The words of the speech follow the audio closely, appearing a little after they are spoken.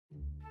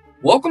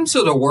Welcome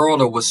to the world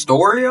of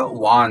Wistoria,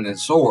 Wand, and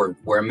Sword,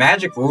 where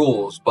magic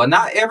rules, but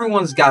not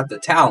everyone's got the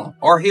talent.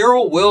 Our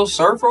hero, Will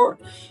Surfer,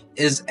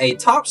 is a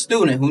top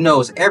student who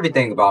knows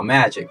everything about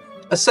magic,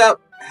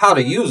 except how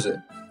to use it.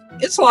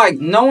 It's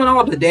like knowing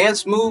all the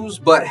dance moves,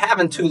 but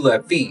having two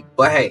left feet.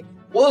 But hey,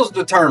 Will's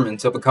determined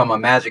to become a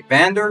magic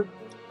vander,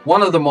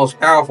 one of the most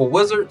powerful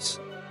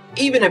wizards,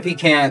 even if he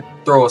can't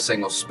throw a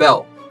single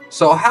spell.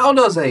 So how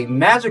does a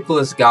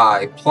magicless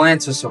guy plan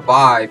to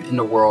survive in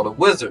the world of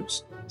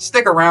wizards?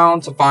 Stick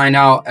around to find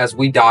out as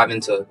we dive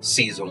into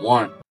Season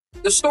 1.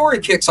 The story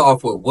kicks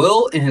off with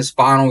Will in his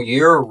final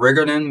year of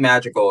Rigerton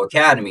Magical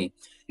Academy.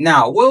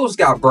 Now, Will's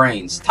got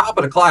brains, top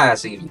of the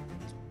class even.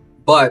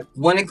 But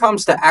when it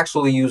comes to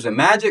actually using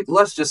magic,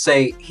 let's just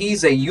say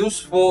he's as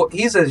useful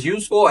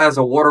as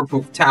a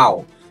waterproof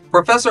towel.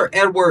 Professor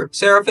Edward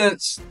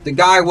Seraphins, the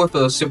guy with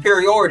a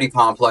superiority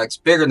complex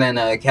bigger than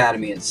the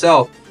academy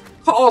itself,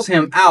 calls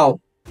him out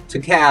to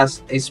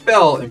cast a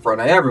spell in front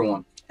of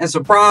everyone. And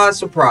surprise,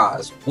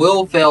 surprise,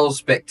 Will fails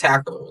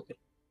spectacularly.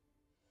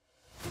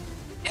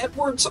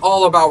 Edward's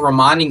all about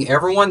reminding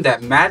everyone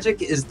that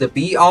magic is the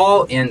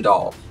be-all,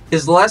 end-all.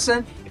 His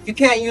lesson, if you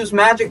can't use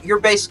magic, you're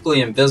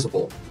basically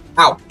invisible.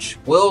 Ouch.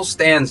 Will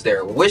stands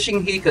there,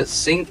 wishing he could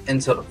sink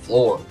into the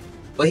floor.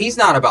 But he's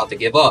not about to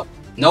give up.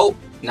 Nope,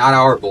 not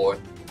our boy.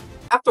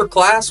 After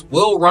class,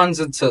 Will runs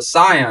into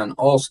Scion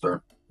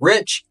Ulster,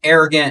 rich,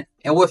 arrogant,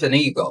 and with an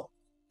ego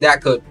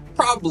that could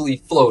probably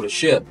float a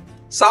ship.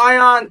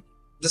 Scion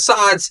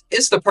decides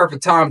it's the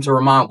perfect time to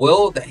remind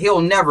Will that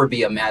he'll never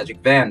be a magic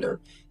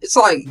vander. It's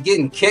like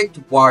getting kicked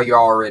while you're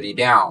already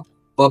down.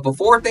 But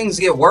before things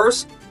get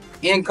worse,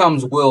 in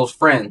comes Will's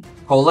friend,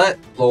 Colette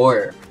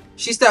Loire.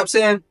 She steps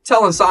in,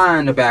 telling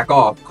Scion to back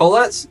off.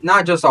 Colette's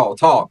not just all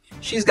talk,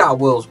 she's got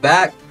Will's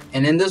back,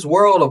 and in this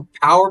world of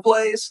power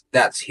plays,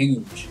 that's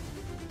huge.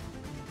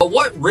 But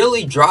what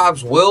really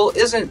drives Will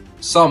isn't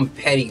some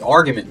petty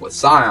argument with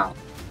Scion.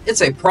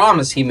 It's a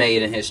promise he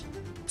made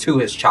to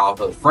his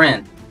childhood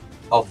friend,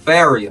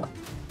 Alfaria,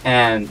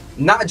 and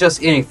not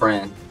just any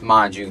friend,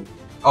 mind you.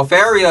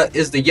 Alfaria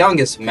is the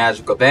youngest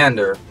magical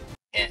vander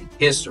in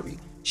history.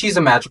 She's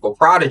a magical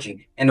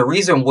prodigy, and the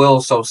reason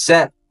Will's so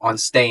set on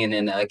staying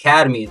in the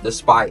academy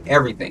despite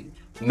everything,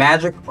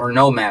 magic or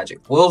no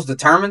magic, Will's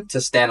determined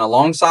to stand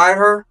alongside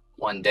her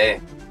one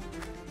day.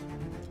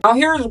 Now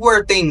here's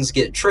where things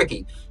get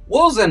tricky.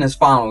 Will's in his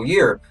final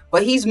year,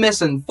 but he's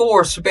missing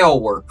 4 spell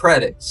work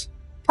credits.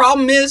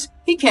 Problem is,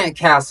 he can't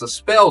cast a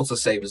spell to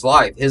save his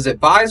life. His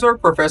advisor,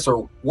 Professor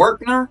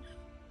Werkner,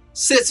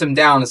 sits him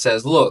down and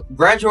says, look,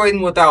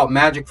 graduating without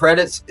magic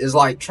credits is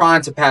like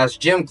trying to pass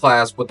gym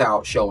class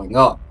without showing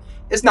up.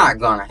 It's not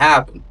gonna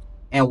happen.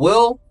 And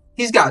Will,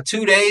 he's got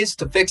 2 days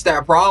to fix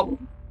that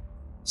problem.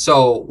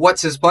 So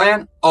what's his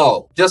plan?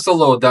 Oh, just a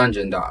little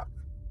dungeon dive.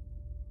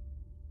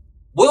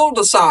 Will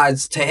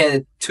decides to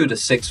head to the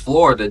 6th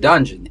floor of the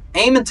dungeon,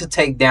 aiming to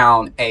take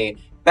down a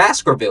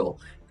Baskerville,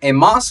 a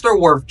monster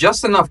worth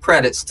just enough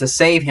credits to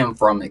save him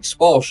from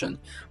expulsion.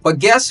 But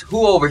guess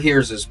who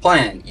overhears his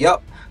plan?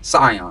 Yup,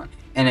 Scion.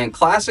 And in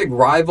classic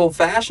rival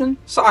fashion,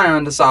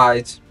 Scion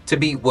decides to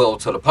beat Will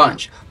to the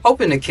punch,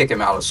 hoping to kick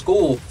him out of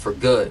school for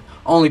good.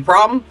 Only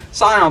problem,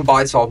 Scion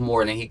bites off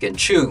more than he can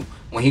chew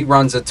when he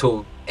runs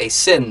into a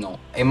Sentinel,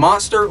 a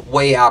monster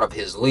way out of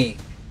his league.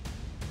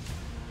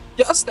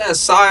 Just as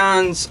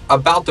Scion's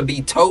about to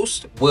be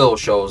toast, Will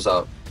shows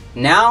up.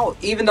 Now,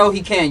 even though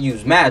he can't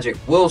use magic,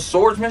 Will's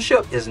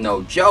swordsmanship is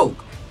no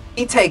joke.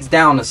 He takes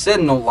down the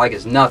Sentinel like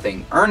it's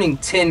nothing, earning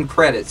 10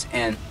 credits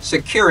and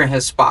securing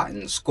his spot in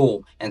the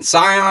school. And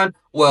Scion,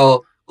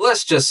 well,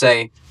 let's just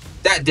say,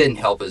 that didn't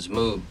help his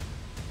mood.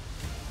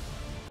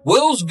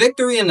 Will's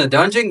victory in the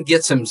dungeon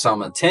gets him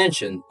some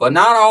attention, but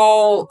not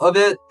all of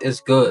it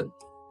is good.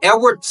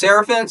 Edward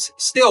Seraphins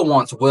still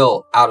wants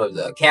Will out of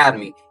the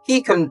academy.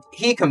 He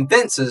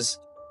convinces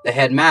the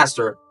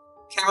headmaster,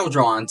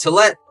 Caldron, to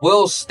let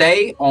Will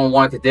stay on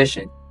one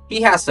condition. He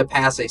has to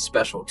pass a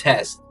special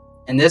test.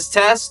 And this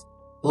test,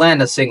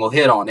 land a single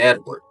hit on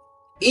Edward.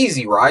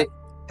 Easy, right?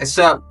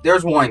 Except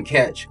there's one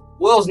catch.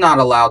 Will's not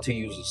allowed to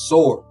use a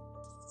sword.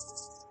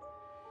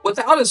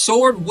 Without his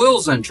sword,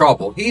 Will's in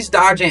trouble. He's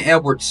dodging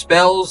Edward's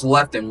spells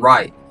left and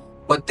right.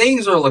 But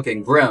things are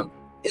looking grim.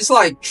 It's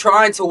like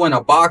trying to win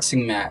a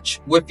boxing match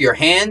with your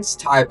hands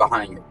tied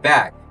behind your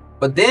back.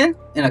 But then,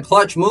 in a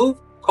clutch move,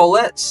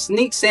 Colette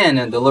sneaks in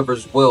and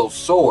delivers Will's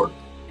sword,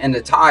 and the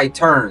tide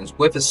turns.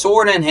 With his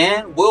sword in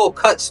hand, Will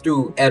cuts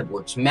through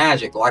Edward's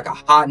magic like a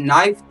hot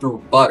knife through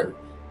butter,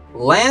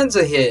 lands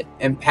a hit,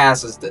 and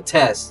passes the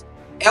test.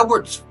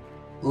 Edward's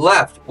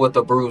left with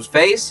a bruised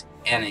face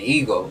and an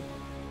ego.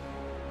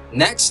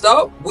 Next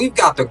up, we've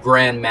got the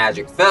Grand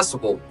Magic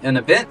Festival, an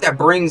event that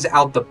brings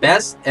out the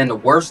best and the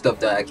worst of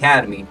the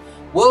academy.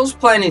 Will's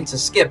planning to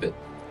skip it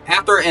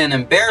after an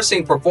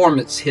embarrassing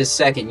performance his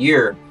 2nd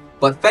year,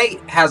 but fate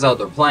has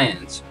other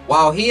plans.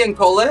 While he and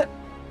Colette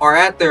are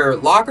at their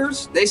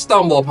lockers, they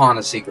stumble upon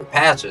a secret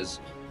passage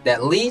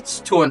that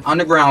leads to an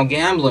underground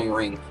gambling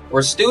ring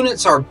where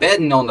students are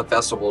betting on the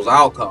festival's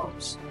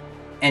outcomes.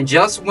 And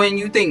just when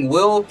you think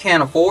Will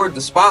can't afford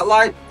the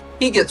spotlight,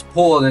 he gets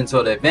pulled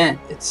into the event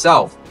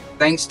itself,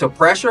 thanks to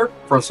pressure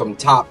from some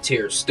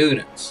top-tier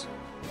students.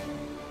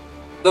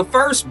 The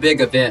first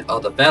big event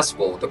of the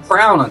festival, the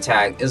Crown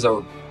Attack,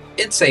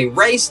 it's a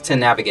race to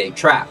navigate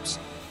traps,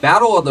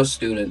 battle other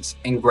students,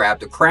 and grab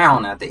the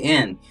crown at the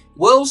end.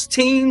 Will's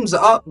teams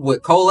up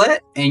with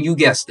Colette, and you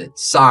guessed it,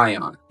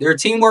 Scion. Their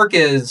teamwork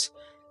is,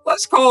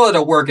 let's call it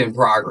a work in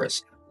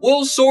progress.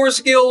 Will's sword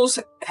skills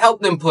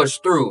help them push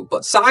through,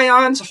 but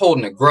Scion's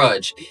holding a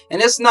grudge,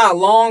 and it's not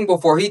long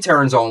before he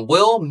turns on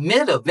Will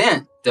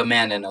mid-event,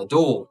 demanding a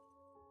duel.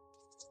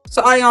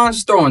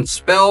 Scion's throwing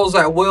spells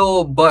at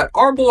Will, but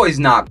our boy's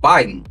not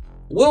biting.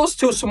 Will's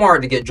too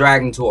smart to get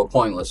dragged into a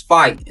pointless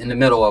fight in the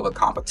middle of a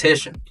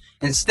competition.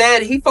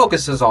 Instead, he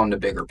focuses on the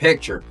bigger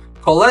picture.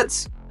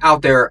 Colette's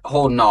out there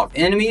holding off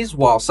enemies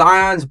while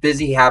Scion's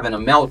busy having a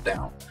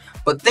meltdown.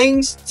 But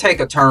things take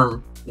a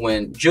turn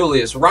when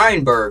Julius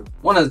Reinberg,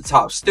 one of the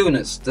top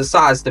students,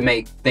 decides to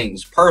make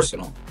things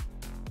personal.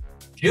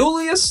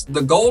 Julius,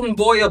 the golden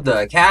boy of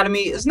the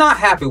academy, is not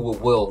happy with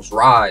Will's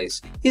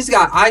rise. He's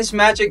got ice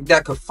magic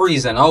that could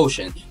freeze an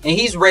ocean, and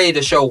he's ready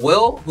to show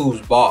Will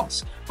who's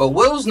boss. But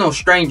Will's no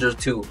stranger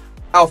to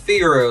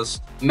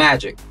Alfira's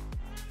magic,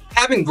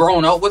 having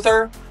grown up with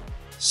her.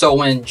 So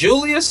when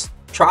Julius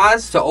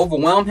tries to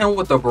overwhelm him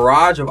with a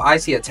barrage of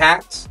icy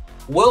attacks,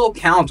 Will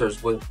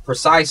counters with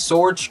precise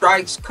sword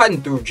strikes,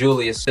 cutting through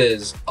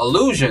Julius's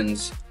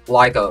illusions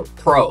like a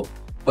pro.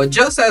 But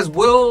just as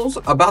Will's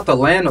about to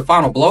land the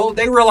final blow,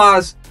 they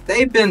realize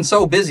they've been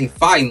so busy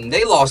fighting,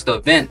 they lost the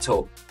event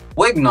to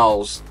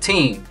Wignall's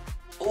team.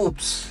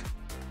 Oops.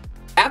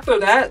 After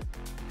that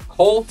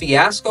whole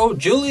fiasco,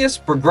 Julius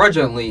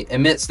begrudgingly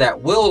admits that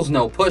Will's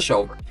no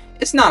pushover.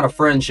 It's not a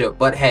friendship,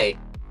 but hey,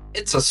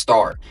 it's a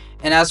start.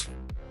 And as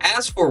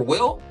for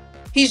Will,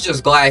 he's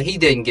just glad he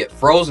didn't get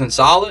frozen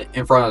solid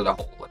in front of the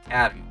whole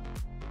academy.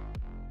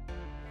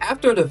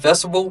 After the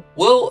festival,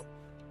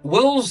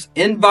 Will's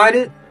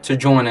invited to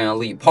join an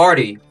elite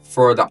party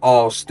for the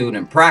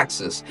all-student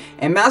praxis,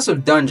 a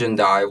massive dungeon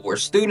dive where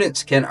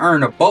students can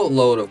earn a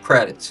boatload of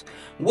credits.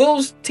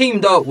 Will's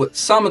teamed up with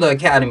some of the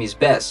academy's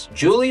best: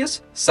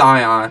 Julius,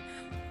 Scion,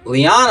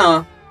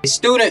 Liana, a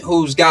student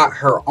who's got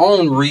her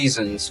own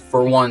reasons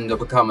for wanting to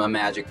become a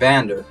magic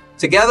vander.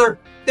 Together,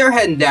 they're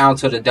heading down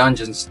to the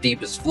dungeon's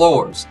deepest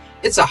floors.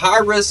 It's a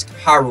high-risk,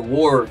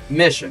 high-reward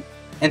mission,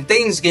 and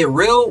things get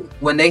real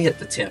when they hit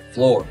the 10th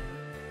floor.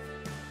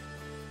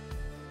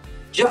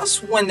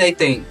 Just when they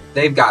think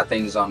they've got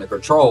things under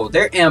control,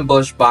 they're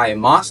ambushed by a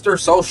monster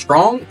so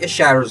strong it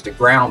shatters the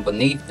ground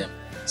beneath them,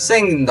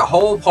 sending the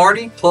whole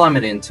party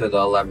plummeting to the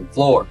 11th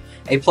floor,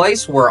 a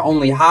place where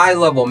only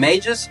high-level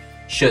mages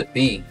should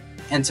be.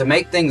 And to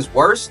make things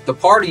worse, the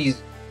party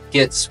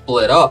gets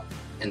split up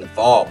in the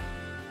fall.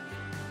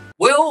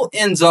 Will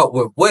ends up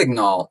with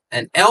Wignall,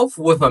 an elf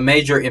with a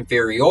major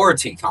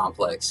inferiority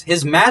complex.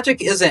 His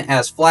magic isn't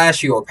as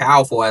flashy or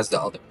powerful as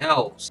the other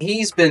elves.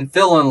 He's been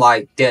feeling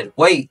like dead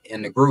weight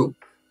in the group,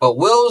 but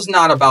Will's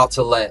not about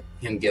to let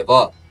him give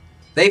up.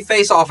 They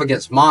face off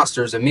against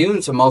monsters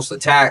immune to most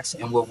attacks,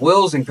 and with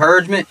Will's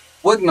encouragement,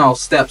 Wignall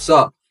steps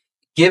up,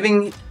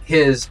 giving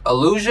his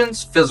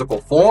illusions physical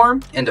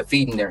form and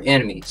defeating their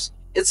enemies.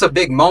 It's a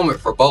big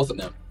moment for both of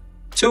them.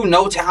 Two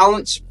no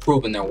talents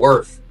proving their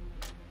worth.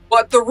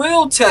 But the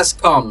real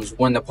test comes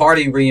when the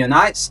party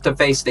reunites to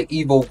face the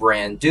evil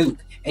Grand Duke,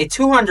 a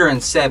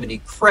 270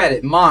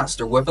 credit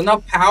monster with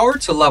enough power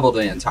to level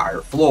the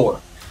entire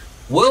floor.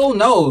 Will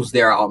knows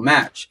they're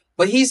outmatched,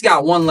 but he's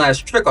got one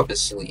last trick up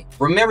his sleeve.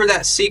 Remember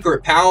that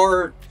secret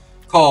power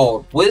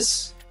called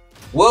Whis?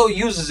 Will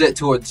uses it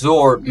to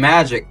absorb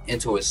magic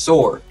into his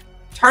sword,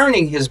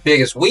 turning his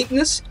biggest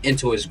weakness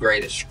into his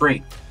greatest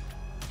strength.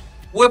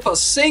 With a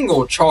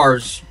single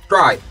charged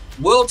strike,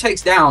 Will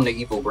takes down the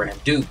evil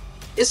Grand Duke.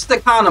 It's the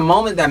kind of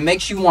moment that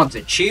makes you want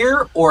to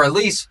cheer or at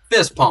least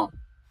fist pump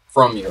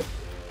from your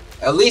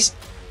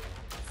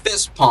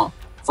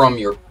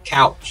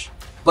couch.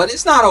 But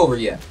it's not over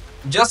yet.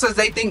 Just as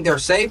they think they're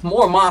safe,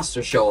 more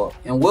monsters show up,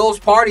 and Will's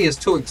party is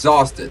too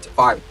exhausted to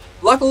fight.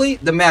 Luckily,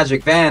 the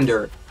Magic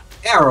Vander,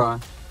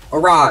 Era,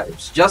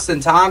 arrives just in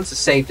time to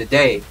save the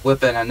day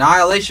with an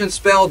annihilation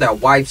spell that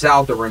wipes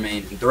out the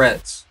remaining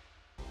threats.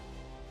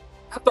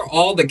 After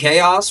all the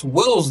chaos,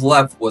 Will's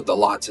left with a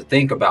lot to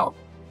think about.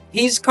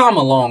 He's come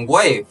a long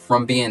way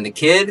from being the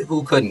kid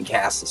who couldn't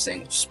cast a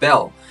single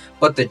spell,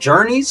 but the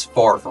journey's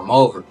far from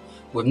over.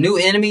 With new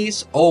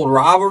enemies, old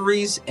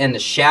rivalries, and the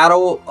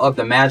shadow of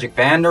the Magic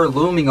Vander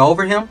looming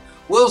over him,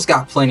 Will's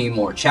got plenty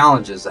more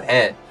challenges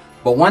ahead.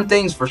 But one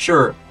thing's for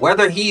sure,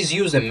 whether he's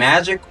using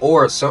magic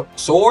or a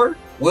sword,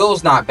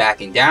 Will's not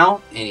backing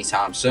down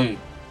anytime soon.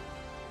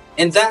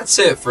 And that's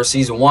it for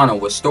Season 1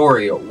 of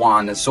Wisteria,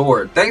 Wand and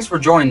Sword. Thanks for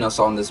joining us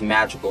on this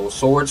magical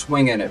sword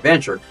swinging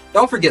adventure.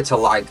 Don't forget to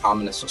like,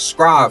 comment, and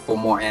subscribe for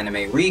more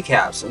anime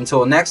recaps.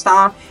 Until next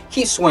time,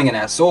 keep swinging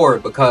that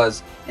sword,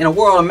 because in a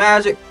world of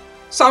magic,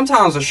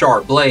 sometimes a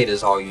sharp blade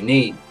is all you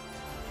need.